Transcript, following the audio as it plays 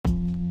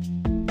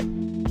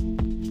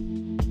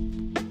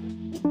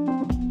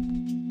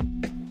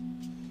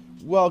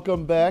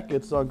welcome back.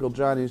 It's Uncle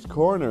Johnny's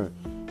Corner.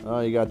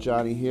 You got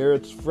Johnny here.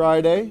 It's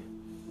Friday.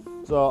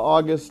 It's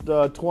August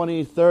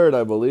 23rd,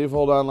 I believe.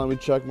 Hold on, let me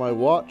check my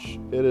watch.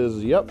 It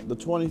is, the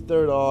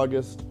 23rd of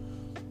August.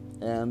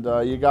 And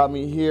you got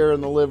me here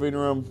in the living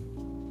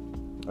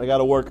room. I got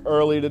to work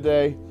early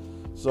today,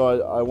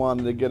 so I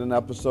wanted to get an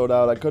episode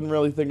out. I couldn't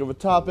really think of a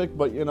topic,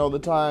 but the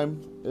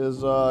time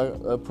is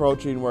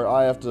approaching where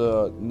I have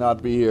to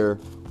not be here.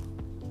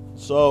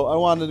 So I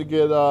wanted to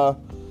get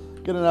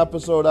an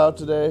episode out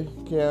today.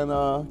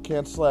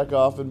 Can't slack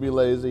off and be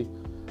lazy.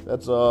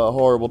 That's a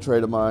horrible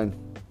trait of mine,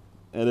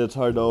 and it's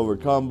hard to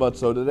overcome. But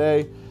so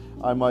today,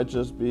 I might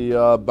just be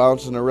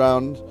bouncing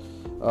around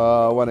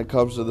when it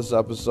comes to this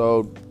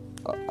episode.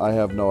 I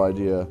have no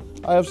idea.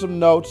 I have some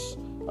notes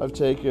I've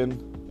taken,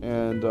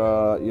 and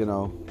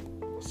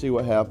see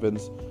what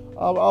happens.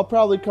 I'll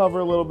probably cover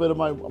a little bit of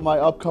my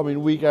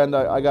upcoming weekend.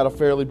 I got a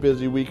fairly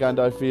busy weekend,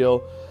 I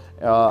feel.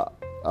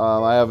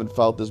 I haven't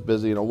felt this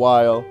busy in a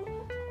while.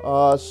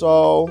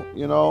 So,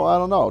 I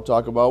don't know.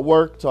 Talk about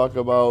work, talk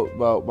about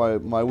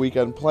my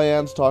weekend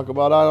plans, talk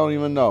about I don't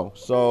even know.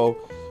 So,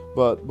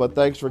 but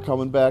thanks for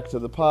coming back to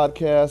the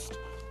podcast.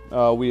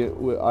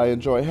 I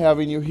enjoy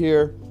having you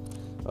here.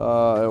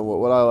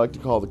 What I like to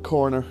call the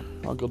corner,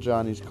 Uncle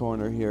Johnny's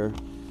Corner here.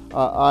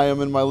 I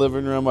am in my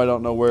living room. I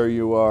don't know where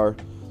you are.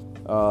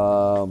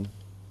 I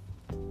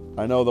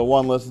know the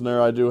one listener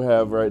I do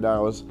have right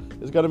now is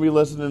going to be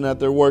listening at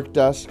their work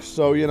desk.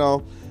 So,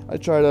 I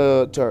try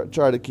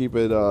to keep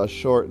it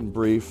short and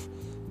brief.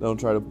 Don't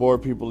try to bore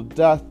people to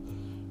death.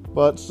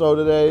 But so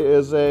today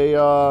is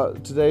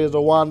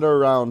a wander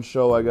around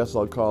show, I guess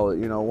I'll call it.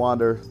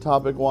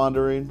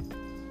 Wandering.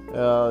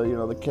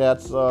 The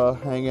cat's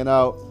hanging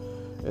out.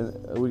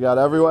 And we got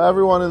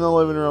everyone in the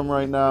living room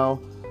right now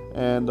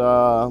and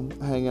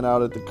hanging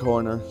out at the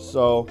corner.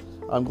 So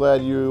I'm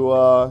glad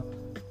you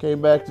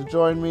came back to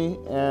join me,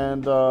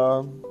 and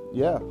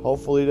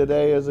hopefully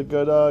today is a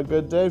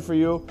good day for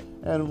you.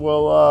 And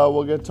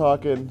we'll get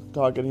talking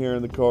here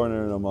in the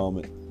corner in a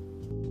moment.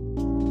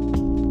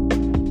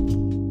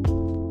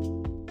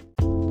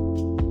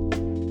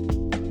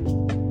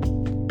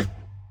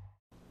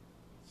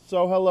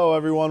 So hello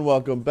everyone,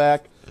 welcome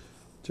back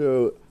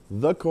to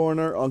the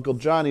corner, Uncle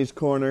Johnny's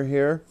Corner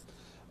here.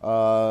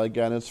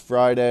 Again, it's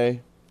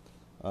Friday.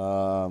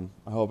 I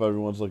hope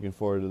everyone's looking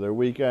forward to their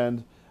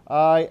weekend.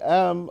 I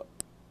am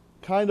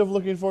kind of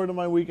looking forward to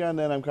my weekend,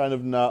 and I'm kind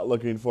of not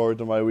looking forward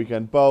to my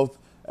weekend. Both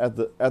at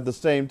the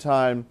same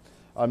time.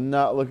 I'm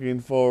not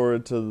looking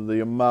forward to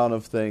the amount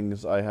of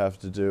things I have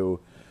to do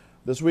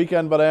this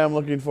weekend, but I am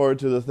looking forward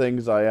to the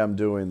things I am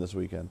doing this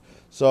weekend.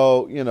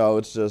 So,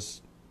 it's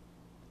just,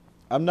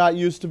 I'm not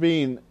used to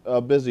being a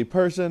busy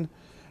person,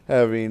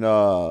 having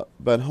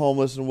been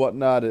homeless and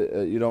whatnot.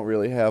 You don't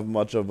really have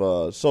much of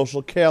a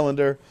social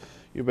calendar.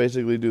 You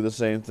basically do the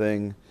same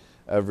thing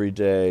every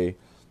day.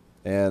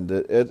 And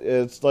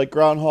it's like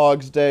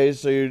Groundhog's Day,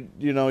 so you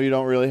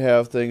don't really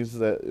have things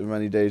that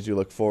many days you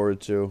look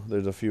forward to.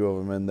 There's a few of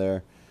them in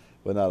there,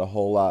 but not a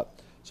whole lot.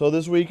 So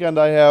this weekend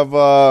I have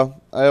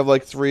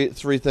like three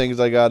things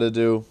I got to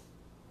do,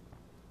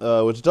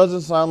 which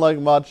doesn't sound like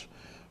much,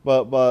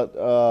 but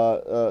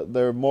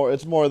they're more.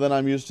 It's more than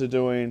I'm used to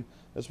doing,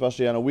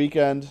 especially on a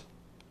weekend.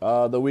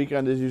 The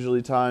weekend is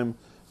usually time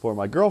for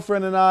my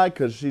girlfriend and I,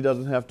 because she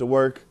doesn't have to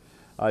work.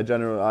 I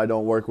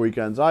don't work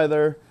weekends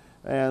either.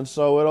 And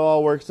so it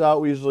all works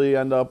out. We usually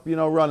end up,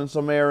 running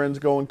some errands,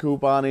 going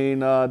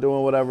couponing,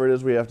 doing whatever it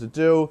is we have to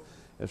do.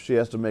 If she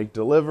has to make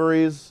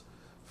deliveries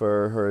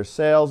for her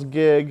sales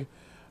gig,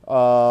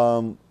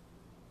 we'll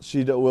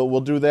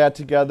do that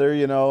together,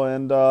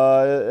 and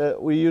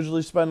we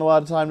usually spend a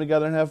lot of time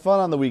together and have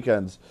fun on the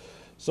weekends.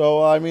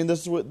 So, I mean,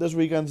 this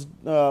weekend's,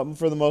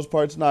 for the most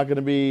part, it's not going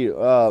to be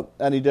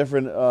any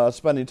different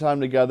spending time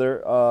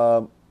together.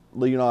 On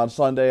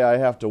Sunday I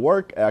have to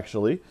work,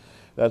 actually.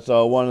 That's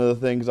one of the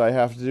things I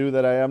have to do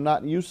that I am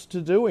not used to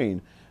doing.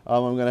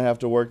 I'm going to have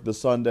to work the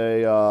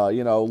Sunday,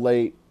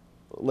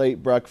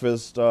 late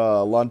breakfast,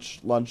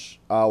 lunch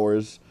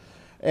hours,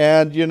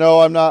 and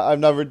I've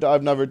never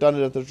done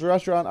it at this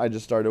restaurant. I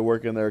just started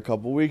working there a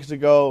couple weeks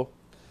ago,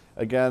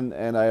 again,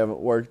 and I haven't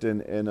worked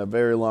in a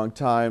very long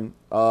time.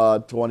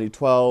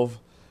 2012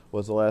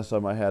 was the last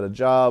time I had a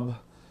job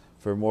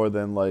for more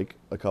than like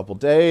a couple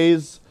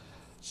days.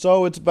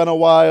 So it's been a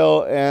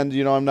while, and,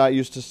 I'm not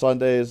used to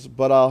Sundays,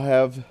 but I'll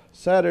have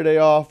Saturday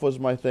off was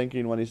my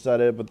thinking when he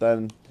said it, but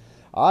then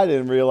I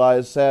didn't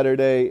realize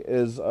Saturday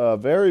is a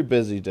very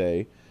busy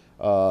day,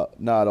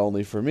 not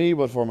only for me,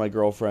 but for my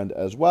girlfriend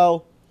as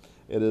well.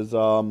 It is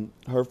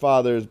her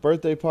father's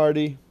birthday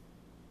party,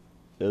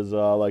 is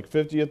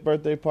 50th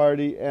birthday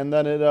party, and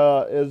then it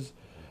is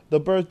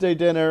the birthday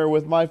dinner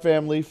with my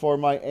family for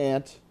my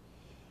aunt.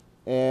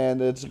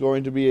 And it's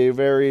going to be a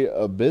very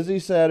busy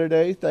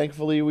Saturday.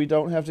 Thankfully, we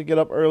don't have to get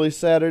up early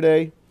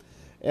Saturday,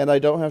 and I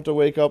don't have to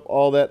wake up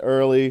all that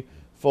early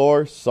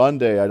for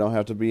Sunday. I don't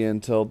have to be in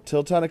till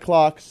 10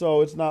 o'clock,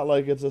 so it's not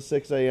like it's a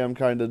 6 a.m.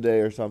 kind of day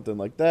or something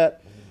like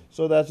that.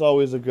 So that's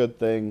always a good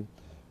thing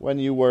when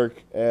you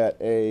work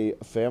at a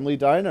family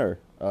diner.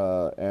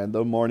 and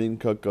the morning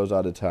cook goes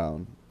out of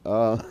town.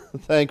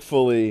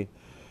 Thankfully,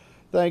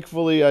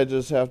 I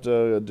just have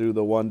to do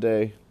the one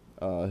day.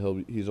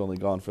 He's only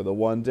gone for the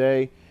one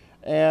day,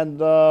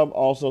 and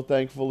also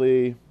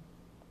thankfully,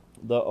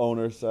 the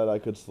owner said I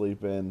could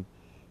sleep in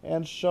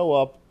and show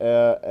up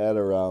at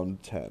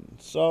around 10.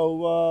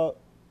 So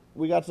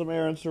we got some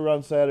errands to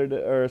run Saturday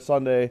or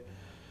Sunday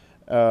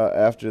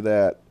after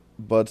that.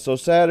 But so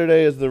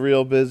Saturday is the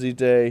real busy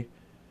day.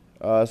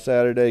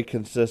 Saturday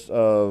consists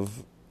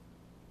of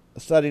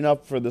setting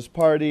up for this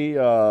party,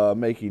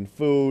 making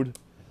food,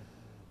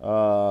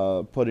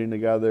 putting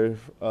together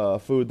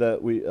food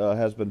that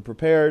has been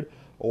prepared,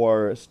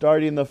 or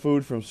starting the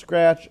food from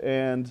scratch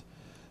and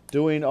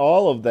doing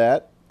all of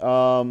that,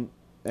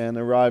 and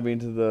arriving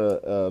to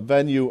the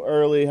venue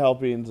early,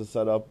 helping to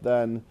set up,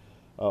 then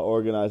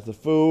organize the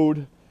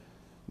food.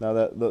 Now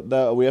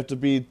that we have to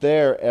be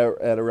there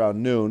at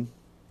around noon.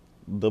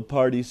 The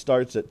party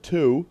starts at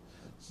 2,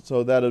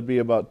 so that'll be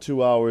about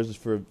 2 hours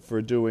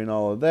for doing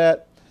all of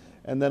that.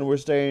 And then we're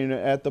staying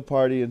at the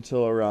party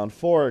until around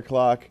 4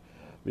 o'clock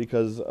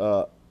because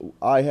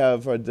I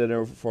have a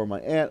dinner for my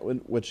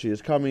aunt, which she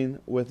is coming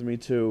with me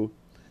to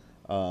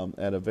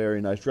at a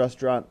very nice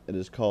restaurant. It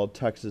is called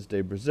Texas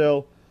de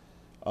Brazil.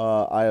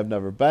 I have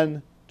never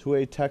been to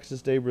a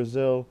Texas de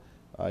Brazil.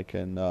 I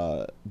can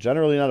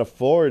generally not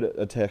afford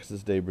a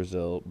Texas de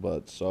Brazil,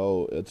 but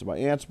so it's my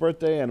aunt's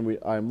birthday, and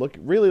I'm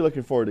really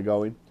looking forward to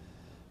going.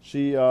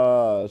 She's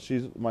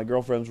my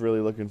girlfriend's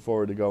really looking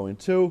forward to going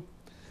too.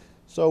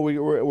 So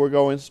we're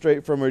going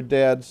straight from her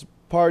dad's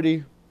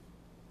party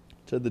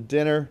to the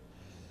dinner,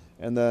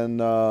 and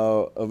then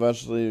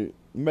eventually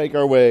make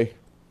our way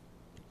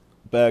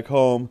back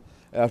home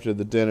after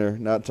the dinner.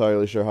 Not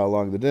entirely sure how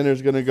long the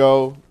dinner's gonna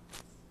go,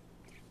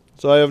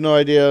 so I have no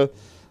idea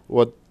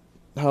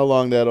how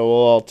long that will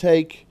all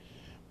take,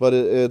 but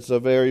it's a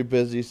very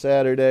busy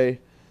Saturday.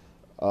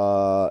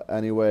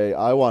 Anyway,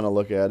 I want to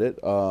look at it.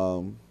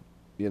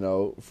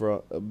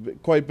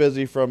 Quite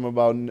busy from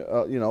about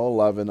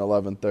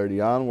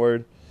 11:30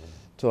 onward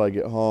till I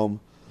get home.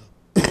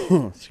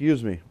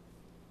 Excuse me.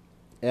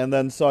 And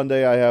then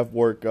Sunday I have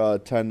work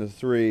 10 to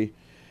 3,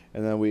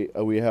 and then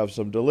we have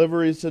some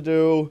deliveries to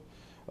do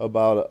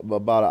about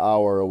an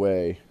hour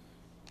away.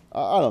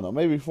 I don't know,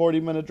 maybe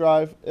 40-minute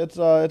drive. It's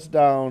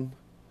down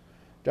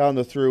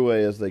the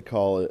thruway, as they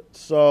call it.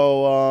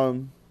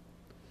 So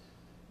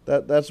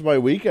that's my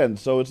weekend.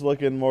 So it's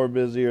looking more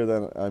busier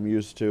than I'm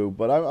used to,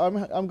 but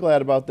I'm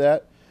glad about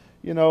that.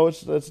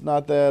 It's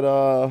not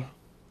that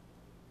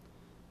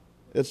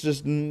it's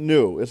just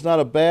new. It's not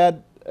a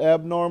bad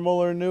abnormal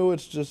or new.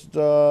 It's just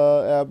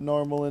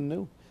abnormal and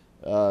new.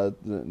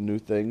 New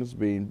things,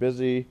 being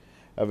busy,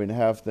 having to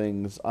have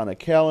things on a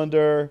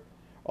calendar,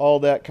 all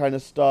that kind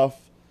of stuff.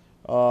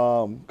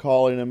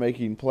 Calling and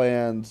making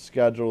plans,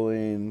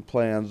 scheduling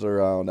plans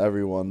around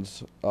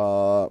everyone's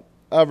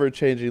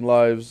ever-changing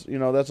lives.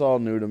 That's all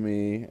new to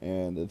me,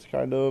 and it's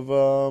kind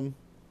of,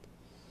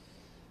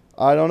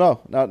 I don't know,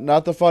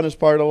 not the funnest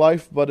part of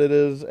life, but it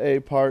is a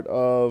part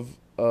of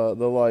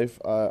the life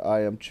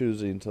I am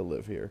choosing to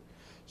live here.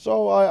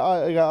 So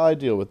I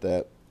deal with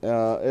that.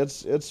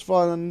 It's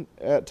fun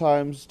at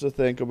times to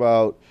think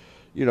about,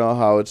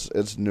 how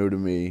it's new to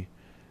me.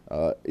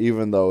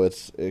 Even though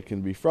it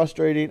can be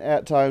frustrating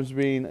at times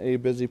being a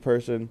busy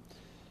person,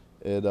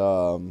 it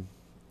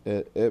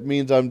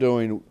means I'm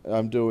doing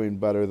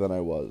better than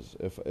I was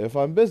if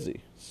I'm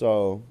busy.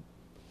 So,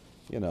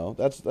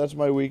 that's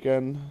my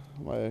weekend,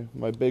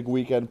 my big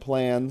weekend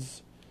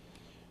plans.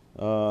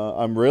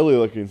 I'm really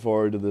looking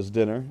forward to this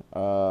dinner.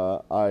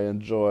 I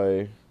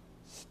enjoy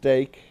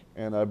steak,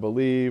 and I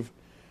believe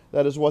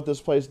that is what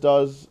this place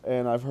does.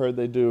 And I've heard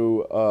they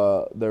do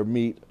their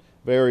meat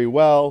very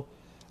well.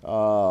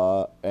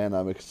 And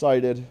I'm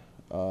excited.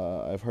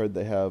 I've heard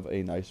they have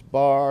a nice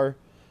bar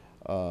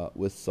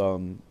with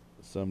some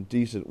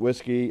decent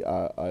whiskey.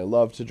 I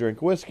love to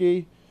drink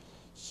whiskey,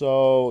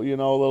 so a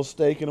little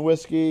steak and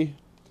whiskey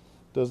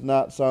does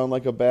not sound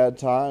like a bad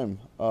time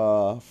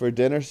for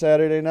dinner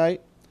Saturday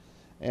night.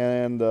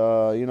 And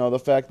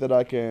the fact that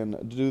I can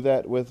do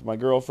that with my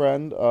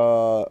girlfriend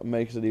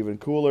makes it even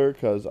cooler,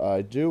 because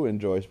I do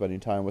enjoy spending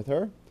time with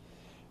her.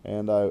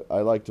 And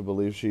I like to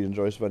believe she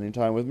enjoys spending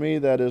time with me.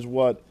 That is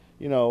what,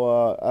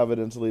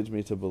 evidence leads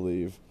me to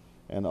believe,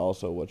 and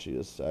also what she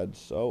has said.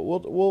 So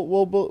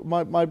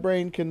my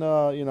brain can,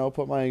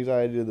 put my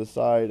anxiety to the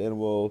side, and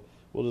we'll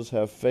just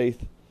have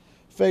faith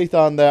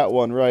on that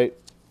one, right?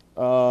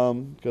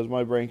 Because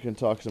my brain can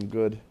talk some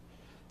good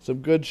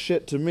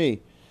shit to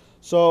me.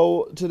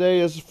 So today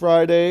is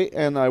Friday,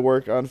 and I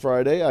work on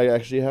Friday. I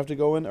actually have to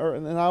go in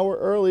an hour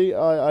early.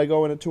 I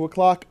go in at 2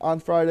 o'clock on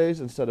Fridays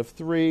instead of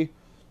 3.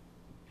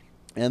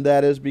 And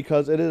that is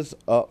because it is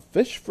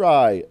fish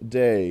fry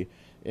day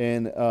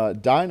in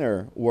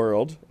diner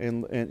world,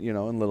 in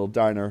little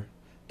diner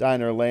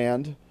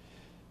land.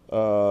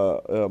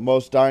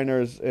 Most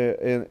diners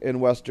in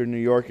Western New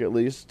York, at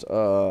least,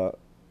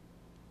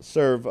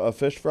 serve a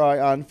fish fry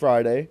on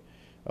Friday.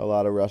 A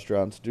lot of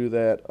restaurants do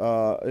that.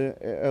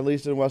 At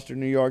least in Western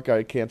New York,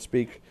 I can't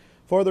speak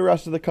for the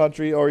rest of the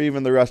country or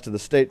even the rest of the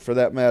state for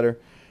that matter.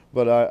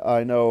 But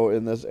I know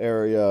in this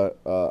area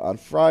on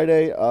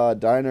Friday,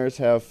 diners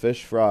have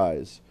fish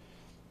fries.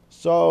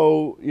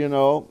 So,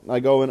 I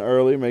go in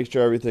early, make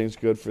sure everything's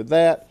good for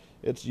that.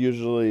 It's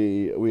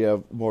usually, we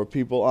have more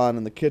people on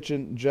in the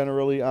kitchen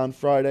generally on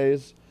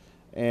Fridays.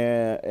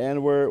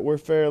 And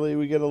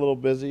we get a little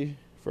busy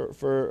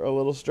for a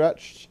little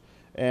stretch.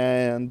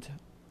 And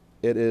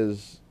it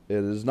is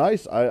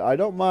nice. I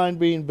don't mind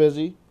being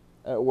busy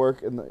at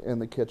work in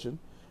the kitchen.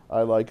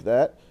 I like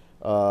that.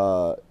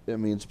 It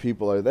means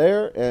people are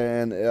there,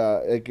 and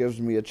it gives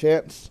me a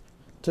chance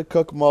to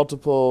cook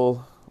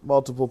multiple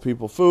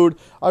people food.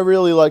 I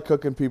really like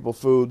cooking people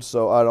food,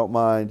 so I don't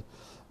mind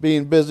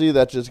being busy.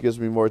 That just gives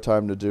me more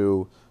time to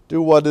do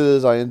what it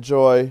is I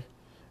enjoy,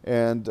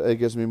 and it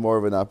gives me more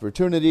of an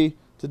opportunity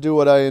to do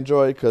what I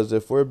enjoy, because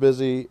if we're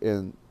busy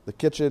in the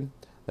kitchen,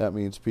 that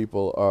means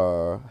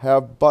people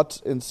have butts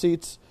in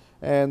seats,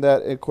 and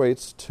that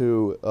equates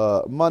to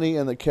money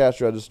in the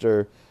cash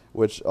register,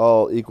 which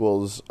all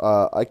equals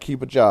I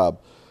keep a job.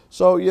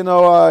 So,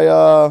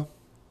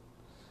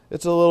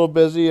 it's a little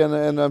busy,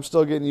 and I'm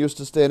still getting used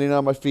to standing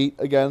on my feet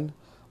again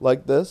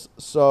like this.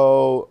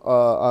 So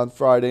on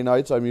Friday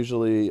nights, I'm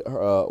usually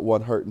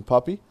one hurting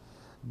puppy.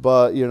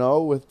 But,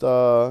 with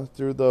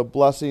through the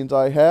blessings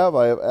I have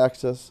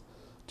access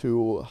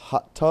to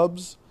hot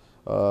tubs,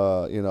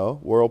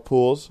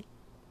 whirlpools,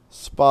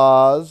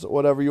 spas,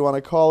 whatever you want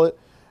to call it.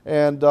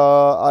 And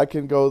I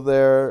can go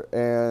there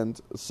and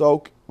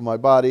soak my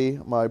body,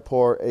 my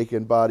poor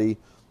aching body,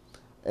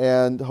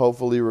 and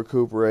hopefully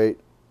recuperate.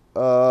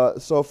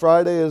 So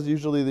Friday is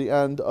usually the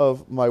end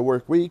of my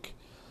work week.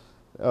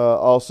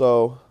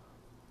 So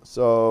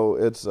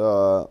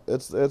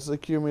it's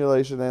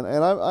accumulation,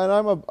 and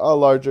I'm a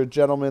larger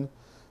gentleman,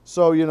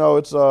 so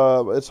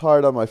it's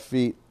hard on my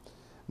feet.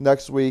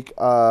 Next week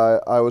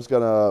I was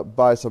gonna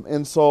buy some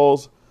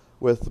insoles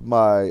with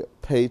my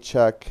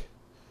paycheck,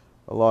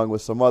 along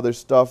with some other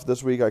stuff.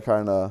 This week I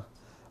kind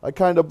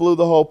of blew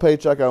the whole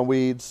paycheck on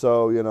weed,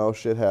 so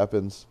shit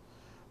happens.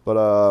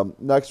 But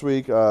next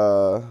week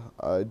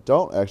I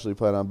don't actually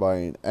plan on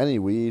buying any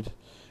weed.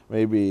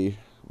 Maybe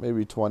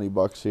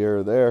 $20 here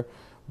or there.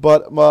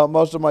 But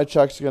most of my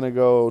check's gonna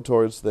go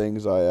towards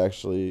things I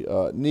actually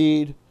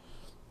need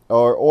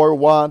or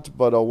want,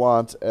 but a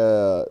want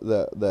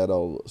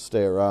that'll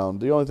stay around.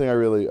 The only thing I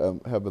really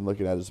have been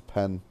looking at is a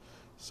pen,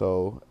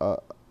 so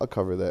I'll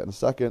cover that in a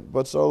second.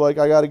 But so I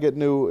got to get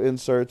new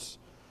inserts.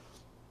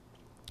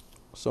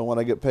 So when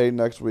I get paid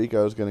next week,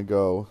 I was gonna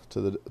go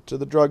to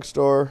the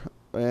drugstore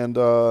and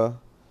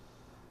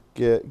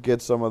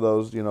get some of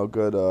those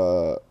good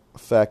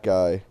fat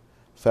guy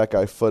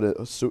foot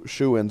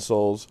shoe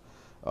insoles,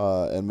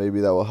 and maybe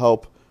that will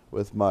help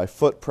with my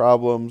foot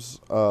problems.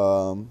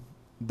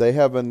 They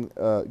have been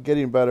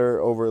getting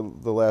better over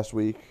the last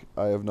week,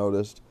 I have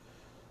noticed.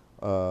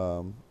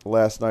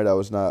 Last night I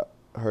was not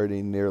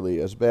hurting nearly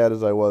as bad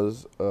as I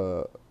was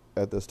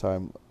at the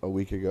time a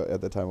week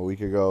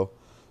ago.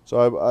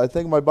 So I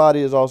think my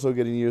body is also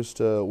getting used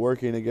to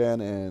working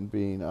again and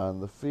being on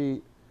the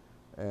feet.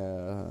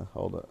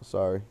 Hold on,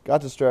 sorry.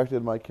 Got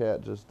distracted. My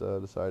cat just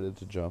decided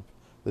to jump.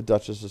 The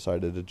Duchess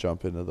decided to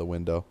jump into the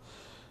window.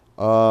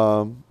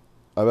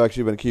 I've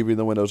actually been keeping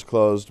the windows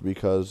closed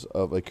because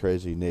of a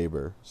crazy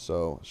neighbor.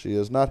 So she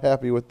is not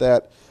happy with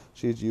that.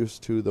 She's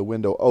used to the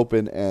window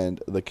open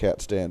and the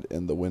cat stand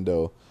in the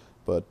window.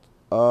 But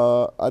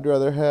I'd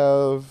rather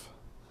have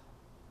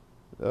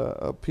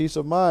a peace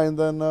of mind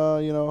than,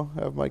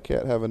 have my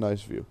cat have a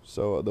nice view.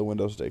 So the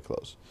windows stay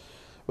closed.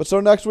 But so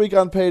next week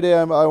on payday,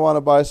 I want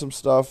to buy some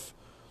stuff.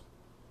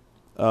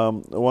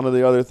 One of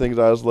the other things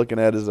I was looking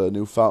at is a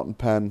new fountain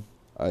pen.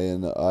 I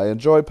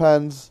enjoy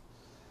pens.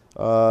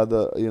 There's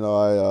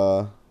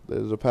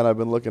a pen I've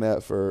been looking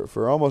at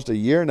for almost a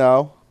year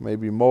now,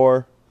 maybe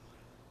more.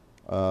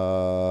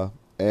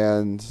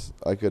 And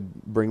I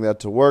could bring that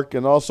to work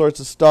and all sorts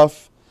of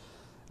stuff.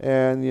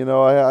 And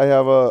I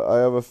have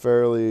a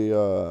fairly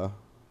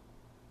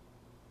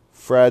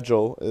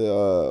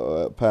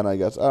fragile pen, I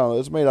guess. I don't know.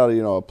 It's made out of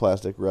a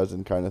plastic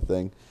resin kind of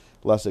thing,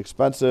 less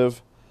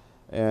expensive.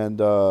 And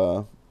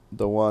the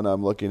one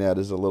I'm looking at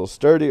is a little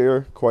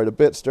sturdier, quite a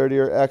bit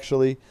sturdier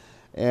actually.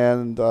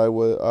 And I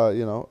would,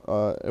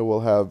 it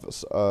will have,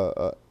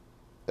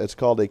 it's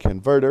called a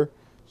converter,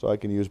 so I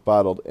can use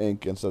bottled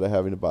ink instead of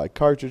having to buy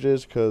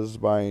cartridges, because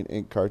buying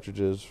ink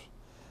cartridges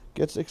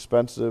gets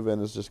expensive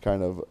and it's just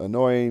kind of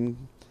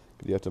annoying.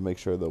 You have to make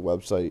sure the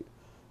website,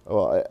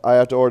 I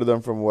have to order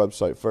them from a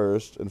website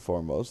first and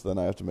foremost. Then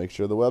I have to make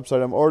sure the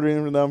website I'm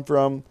ordering them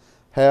from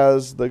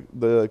has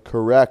the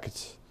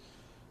correct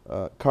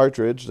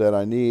cartridge that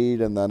I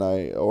need, and then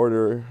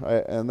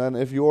and then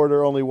if you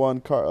order only one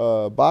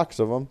box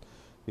of them,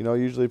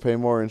 usually pay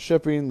more in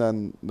shipping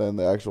than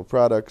the actual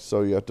product,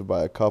 so you have to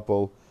buy a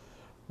couple.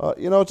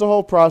 It's a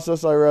whole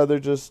process. I rather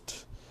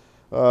just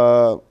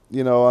on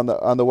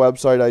the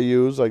website I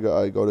use, I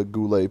go to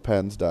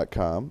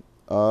gouletpens.com.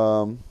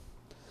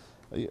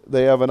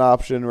 They have an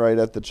option right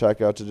at the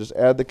checkout to just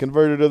add the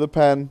converter to the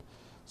pen.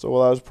 So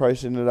while I was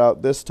pricing it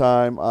out this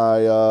time,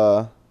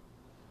 I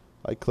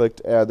clicked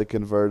add the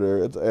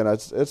converter,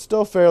 it's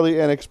still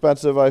fairly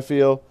inexpensive, I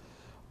feel,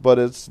 but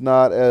it's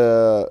not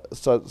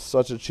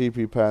such a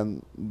cheapy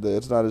pen.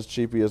 It's not as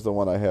cheapy as the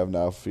one I have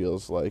now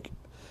feels like,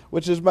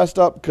 which is messed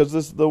up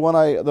because the one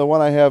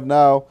I have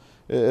now,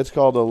 it's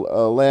called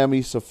a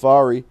Lamy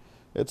Safari.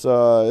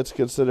 It's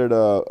considered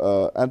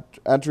a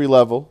entry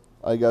level,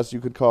 I guess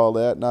you could call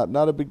that.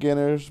 Not a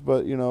beginner's,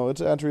 but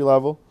it's entry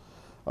level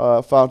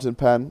fountain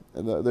pen.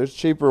 And there's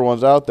cheaper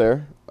ones out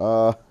there,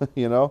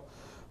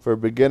 for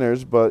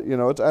beginners, but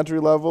it's entry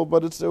level.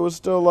 But it was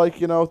still like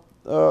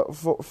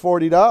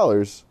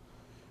 $40.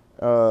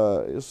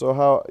 So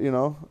how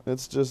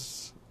it's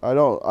just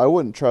I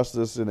wouldn't trust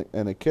this in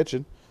a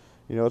kitchen.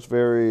 It's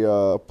very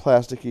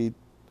plasticky,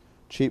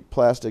 cheap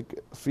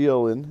plastic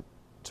feeling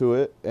to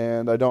it,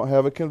 and I don't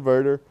have a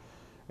converter,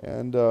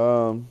 and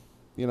I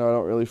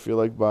don't really feel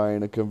like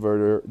buying a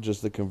converter,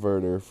 just the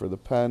converter for the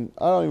pen.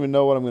 I don't even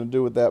know what I'm going to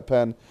do with that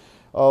pen.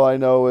 All I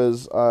know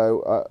is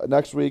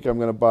next week I'm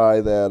going to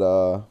buy that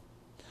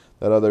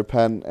other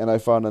pen, and I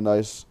found a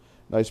nice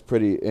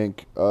pretty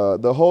ink.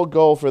 The whole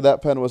goal for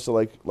that pen was to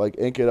like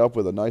ink it up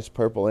with a nice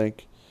purple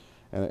ink,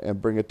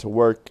 and bring it to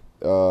work.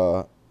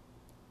 The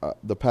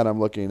pen I'm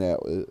looking at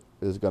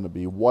is going to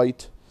be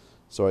white,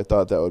 so I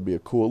thought that would be a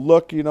cool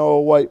look. A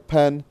white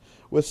pen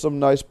with some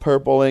nice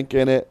purple ink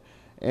in it,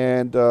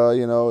 and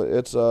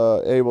it's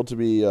able to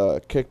be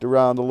kicked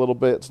around a little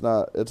bit.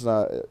 It's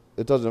not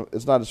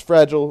as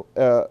fragile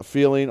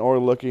feeling or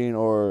looking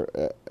or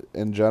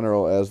in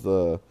general as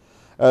the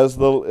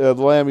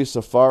Lamy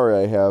Safari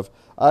I have.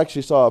 I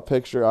actually saw a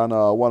picture on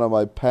one of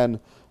my pen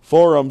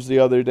forums the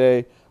other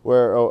day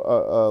where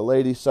a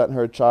lady sent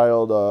her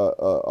child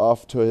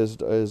off to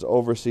his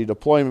overseas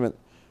deployment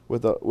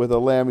with a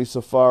Lamy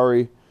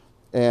Safari,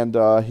 and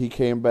he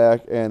came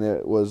back and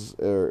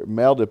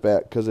mailed it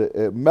back because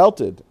it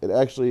melted.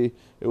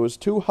 It was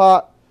too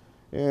hot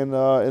in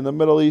the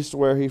Middle East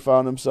where he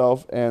found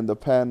himself, and the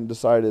pen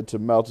decided to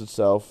melt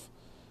itself,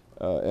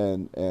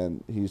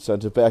 and he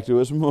sent it back to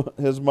his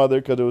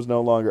mother because it was no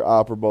longer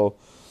operable.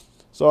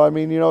 So I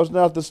mean, it's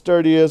not the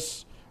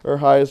sturdiest or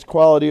highest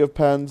quality of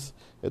pens.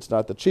 It's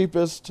not the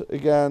cheapest.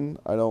 Again,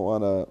 I don't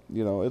want to,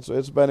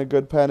 it's been a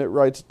good pen. It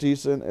writes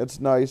decent. It's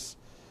nice.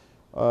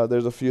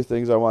 There's a few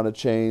things I want to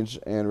change,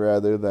 and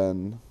rather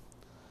than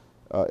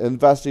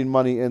investing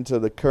money into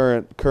the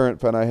current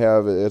pen I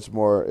have,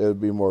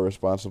 it'd be more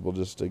responsible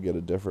just to get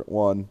a different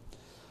one.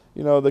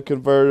 The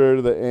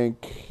converter, the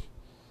ink.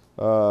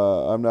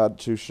 I'm not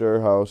too sure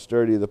how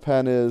sturdy the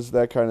pen is.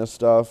 That kind of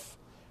stuff.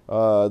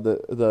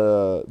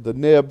 The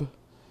nib.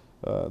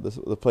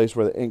 The place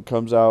where the ink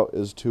comes out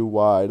is too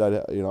wide.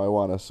 I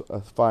want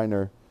a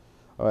finer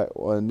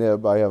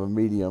nib. I have a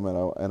medium,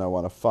 and I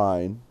want a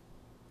fine.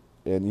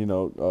 And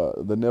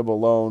the nib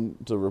alone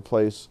to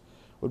replace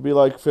would be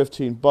like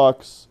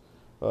 $15.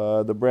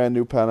 The brand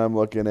new pen I'm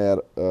looking at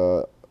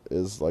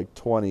is like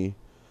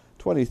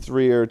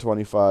 23 or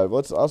 25.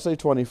 I'll say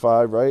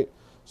 25, right?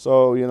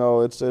 So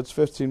it's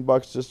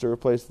 $15 just to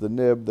replace the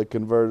nib, the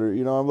converter.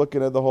 I'm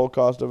looking at the whole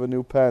cost of a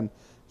new pen,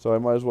 so I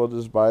might as well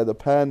just buy the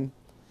pen.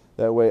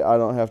 That way I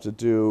don't have to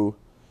do,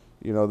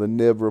 the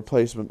nib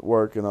replacement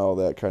work and all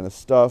that kind of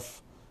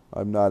stuff.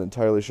 I'm not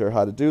entirely sure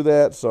how to do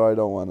that, so I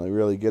don't want to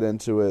really get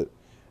into it.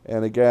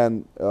 And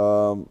again,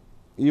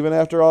 even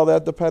after all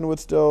that, the pen would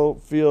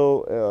still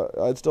feel,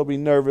 I'd still be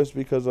nervous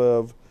because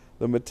of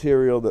the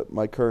material that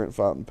my current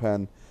fountain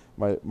pen,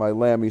 my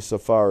Lamy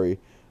Safari,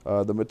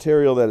 the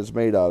material that it's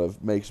made out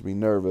of makes me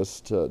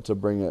nervous to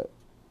bring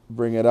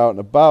it out and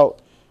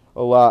about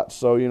a lot.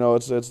 So,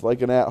 it's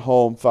like an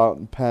at-home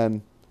fountain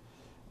pen.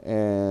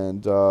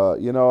 And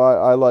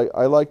I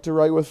like to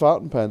write with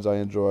fountain pens. I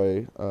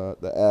enjoy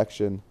the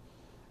action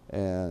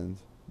and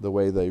the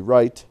way they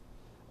write,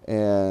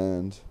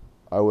 and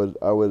I would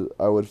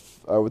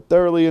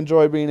thoroughly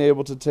enjoy being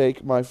able to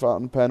take my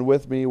fountain pen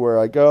with me where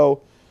I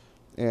go.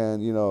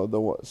 And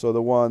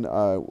the one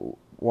I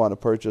want to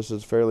purchase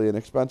is fairly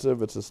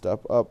inexpensive. It's a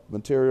step up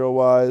material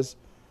wise,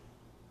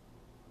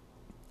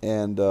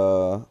 and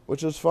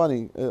which is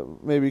funny,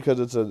 maybe because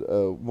it's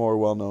a more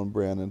well known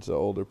brand. It's an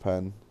older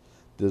pen.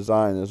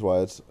 Design is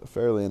why it's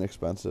fairly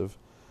inexpensive,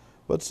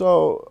 but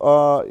so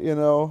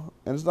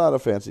and it's not a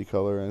fancy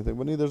color or anything,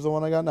 but neither is the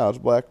one I got now. It's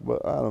black,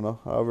 but I don't know,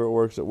 however it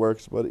works,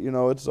 but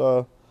it's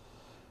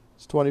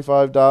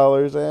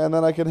 $25, and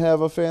then I can have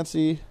a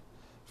fancy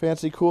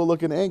cool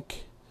looking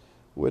ink,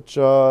 which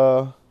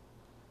I've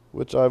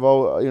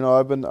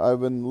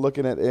been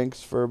looking at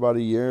inks for about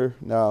a year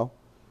now,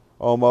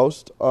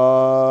 almost.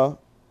 I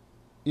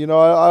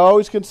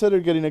always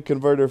considered getting a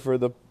converter for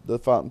the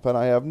fountain pen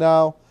I have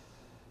now.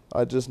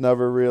 I just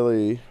never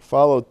really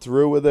followed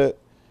through with it.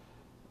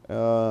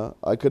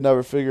 I could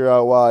never figure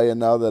out why, and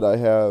now that I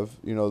have,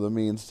 the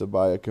means to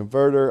buy a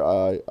converter,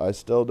 I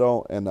still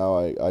don't, and now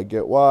I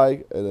get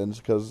why, and it's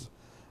because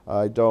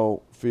I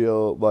don't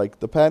feel like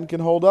the pen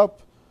can hold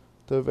up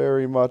to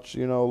very much,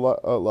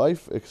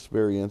 life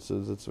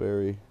experiences. It's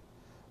very,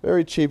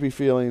 very cheapy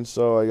feeling,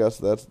 so I guess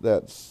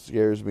that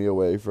scares me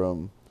away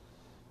from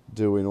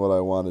doing what I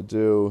want to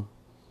do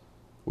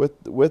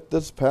with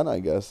this pen, I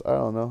guess. I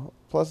don't know.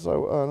 Plus, I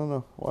don't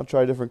know. I want to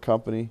try a different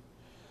company.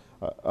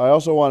 I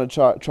also want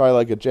to try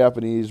like a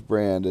Japanese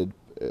branded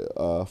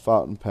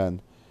fountain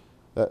pen.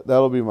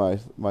 That'll be my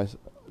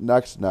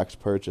next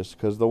purchase,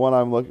 because the one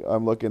I'm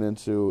looking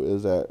into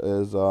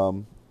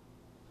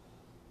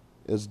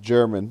is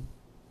German.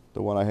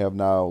 The one I have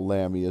now,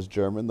 Lamy, is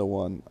German. The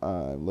one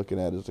I'm looking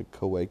at is a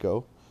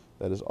Kaweco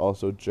that is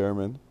also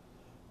German.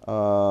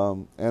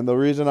 And the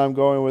reason I'm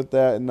going with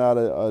that and not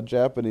a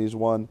Japanese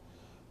one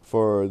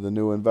for the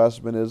new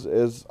investment is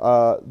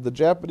the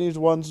Japanese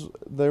ones,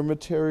 their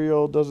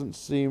material doesn't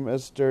seem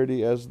as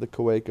sturdy as the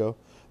Kaweco.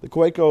 The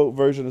Kaweco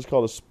version is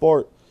called a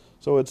Sport,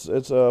 so it's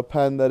a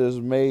pen that is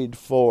made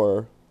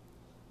for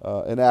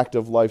an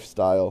active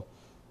lifestyle,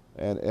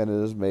 and it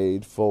is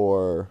made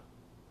for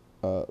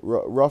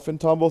rough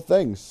and tumble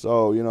things.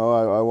 So,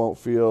 I won't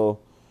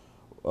feel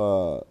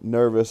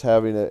nervous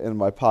having it in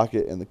my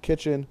pocket in the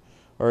kitchen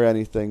or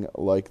anything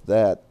like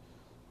that.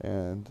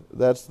 And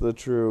that's the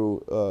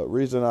true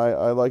reason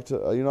I like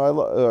to,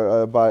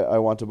 I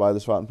want to buy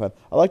this fountain pen.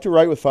 I like to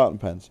write with fountain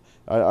pens.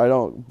 I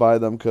don't buy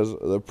them because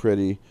they're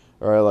pretty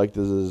or I like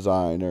the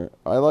design, or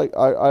I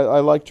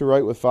like to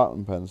write with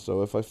fountain pens.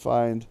 So if I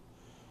find,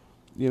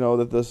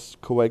 that this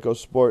Kaweco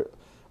Sport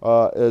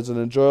is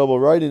an enjoyable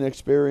writing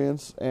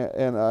experience,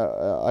 and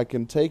I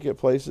can take it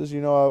places,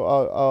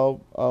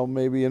 I'll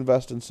maybe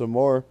invest in some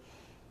more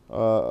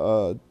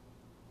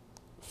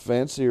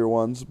fancier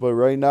ones. But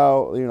right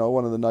now,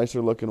 one of the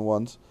nicer looking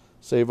ones,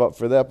 save up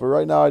for that. But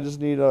right now, I just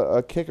need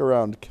a kick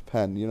around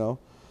pen,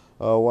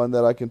 one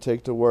that I can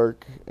take to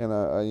work, and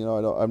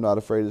I'm not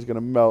afraid it's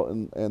gonna melt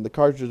and the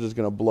cartridge is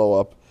gonna blow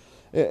up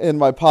in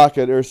my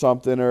pocket or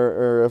something,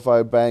 or if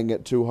I bang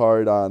it too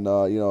hard on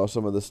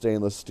some of the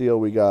stainless steel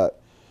we got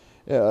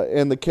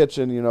in the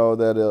kitchen,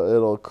 that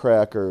it'll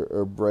crack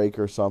or break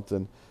or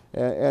something.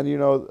 And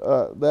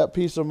that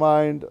peace of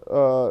mind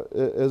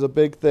is a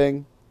big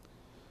thing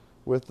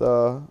with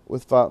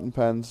fountain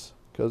pens,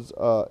 because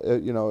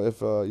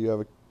if you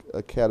have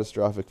a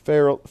catastrophic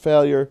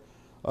failure,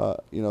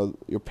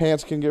 your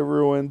pants can get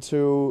ruined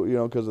too,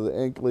 because of the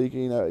ink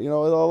leaking. A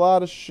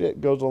lot of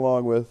shit goes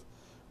along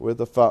with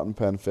a fountain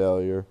pen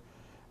failure,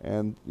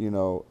 and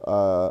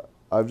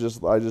I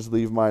just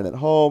leave mine at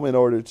home in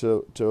order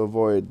to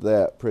avoid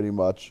that pretty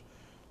much.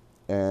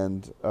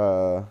 And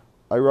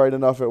I write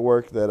enough at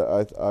work that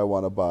I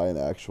want to buy an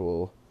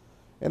actual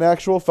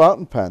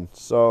fountain pen.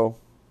 So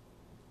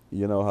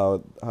you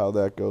know how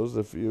that goes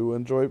if you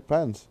enjoy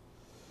pens.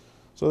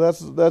 So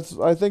that's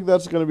I think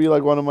that's going to be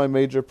like one of my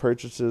major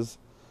purchases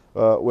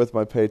with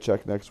my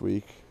paycheck next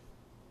week.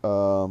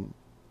 And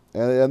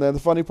then the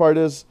funny part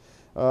is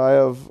I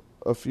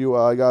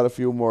got a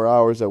few more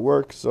hours at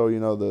work, so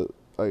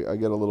I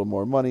get a little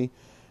more money.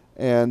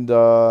 And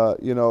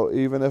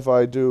even if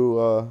I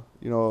do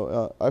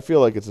I feel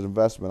like it's an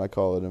investment. I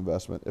call it an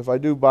investment. If I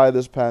do buy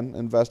this pen,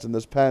 invest in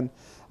this pen,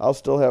 I'll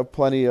still have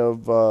plenty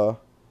of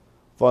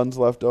funds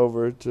left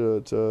over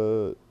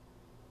to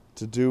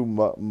do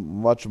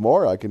much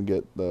more. I can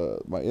get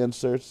my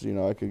inserts.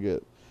 I could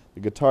get the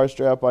guitar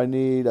strap I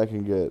need. I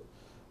can get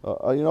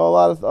a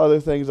lot of other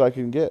things I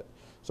can get.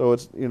 So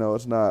it's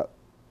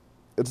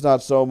it's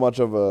not so much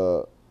of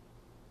a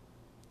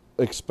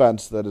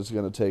expense that it's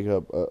going to take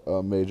up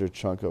a major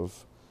chunk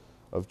of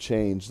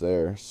change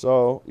there.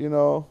 So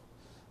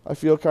I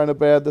feel kind of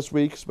bad this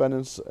week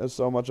spending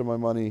so much of my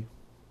money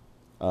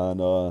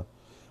on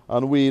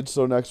weed.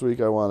 So next week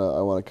I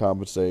want to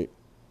compensate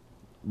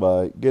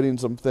by getting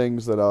some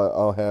things that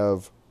I'll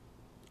have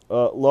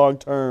long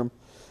term,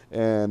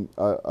 and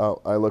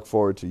I look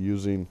forward to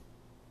using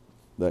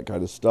that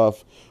kind of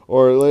stuff.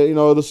 Or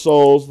the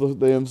soles,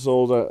 the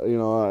insoles.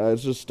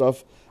 It's just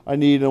stuff I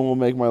need and will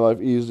make my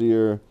life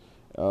easier.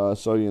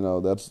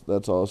 So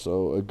that's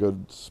also a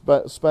good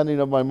spending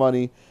of my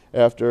money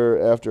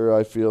after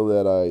I feel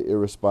that I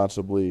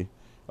irresponsibly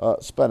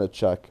spent a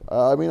check.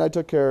 I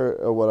took care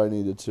of what I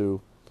needed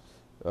to,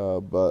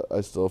 but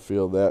I still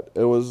feel that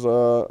it was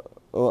a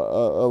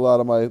lot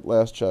of my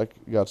last check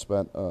got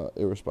spent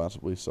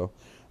irresponsibly. So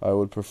I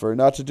would prefer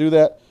not to do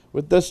that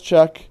with this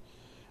check,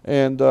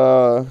 and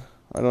I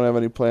don't have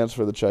any plans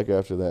for the check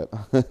after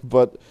that.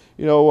 But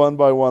one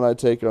by one I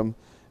take them,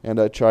 and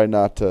I try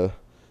not to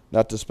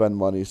spend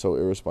money so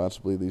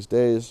irresponsibly these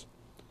days.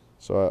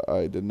 So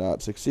I did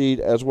not succeed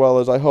as well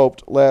as I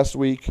hoped last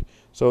week.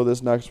 So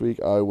this next week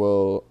I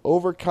will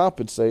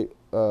overcompensate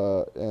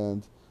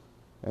and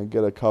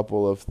get a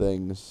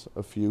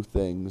few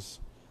things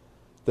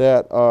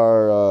that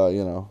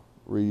are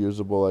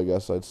reusable, I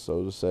guess I'd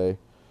so to say.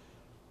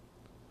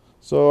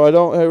 So I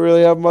don't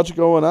really have much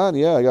going on.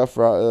 Yeah, I got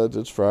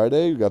it's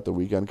Friday. We got the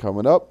weekend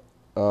coming up.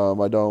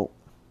 I don't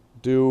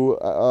do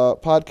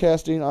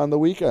podcasting on the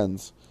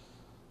weekends.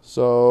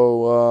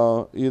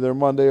 So either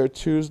Monday or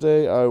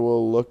Tuesday, I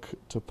will look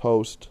to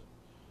post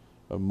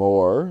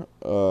another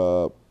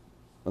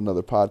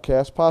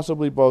podcast,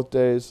 possibly both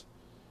days.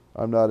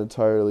 I'm not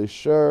entirely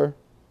sure.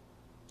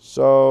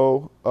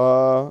 So,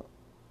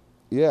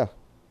 yeah.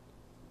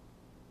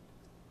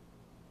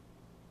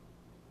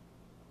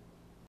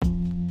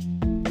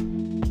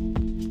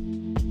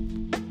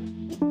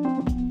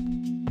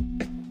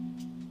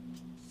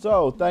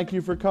 So thank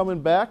you for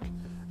coming back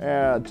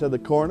to the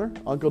corner,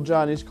 Uncle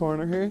Johnny's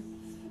Corner here.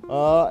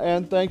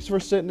 And thanks for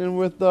sitting in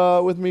with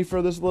me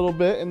for this little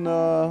bit and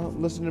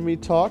listening to me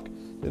talk.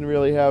 Didn't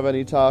really have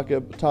any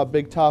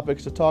big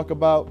topics to talk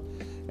about.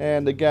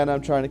 And again,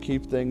 I'm trying to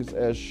keep things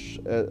as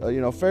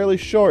fairly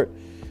short,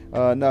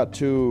 not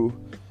too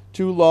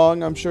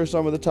long. I'm sure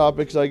some of the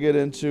topics I get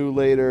into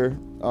later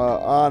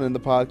on in the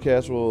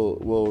podcast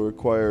will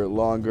require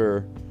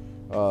longer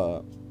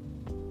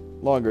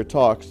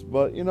talks.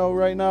 But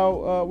right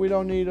now we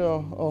don't need a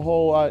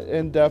whole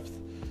in-depth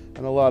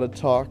and a lot of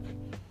talk.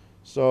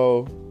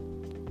 So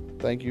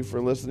thank you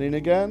for listening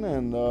again,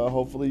 and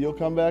hopefully you'll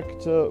come back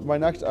to my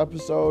next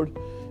episode.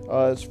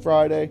 It's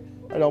Friday.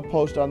 I don't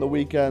post on the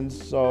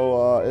weekends,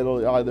 so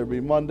it'll either be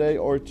Monday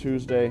or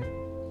Tuesday.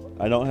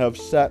 I don't have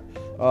set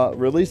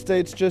release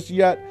dates just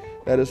yet.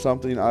 That is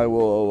something I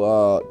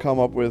will come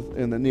up with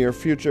in the near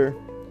future.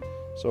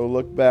 So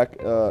look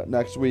back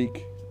next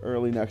week,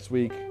 early next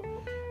week,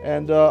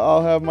 and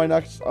I'll have my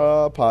next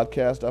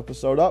podcast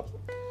episode up.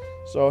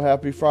 So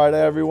happy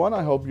Friday, everyone.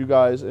 I hope you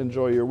guys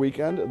enjoy your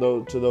weekend.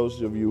 To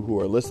those of you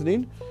who are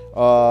listening,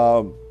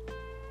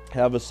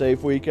 have a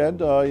safe weekend.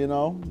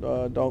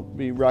 Don't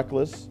be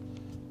reckless.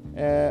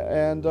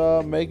 And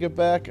make it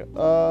back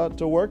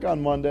to work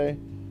on Monday,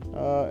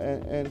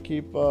 and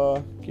keep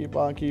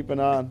on keeping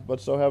on.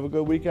 But so have a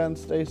good weekend,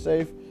 stay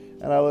safe,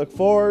 and I look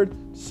forward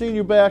to seeing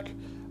you back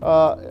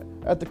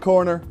at the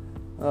corner,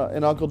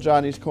 in Uncle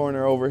Johnny's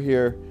Corner over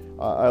here.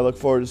 I look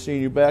forward to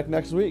seeing you back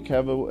next week.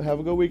 Have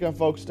a good weekend,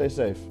 folks. Stay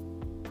safe.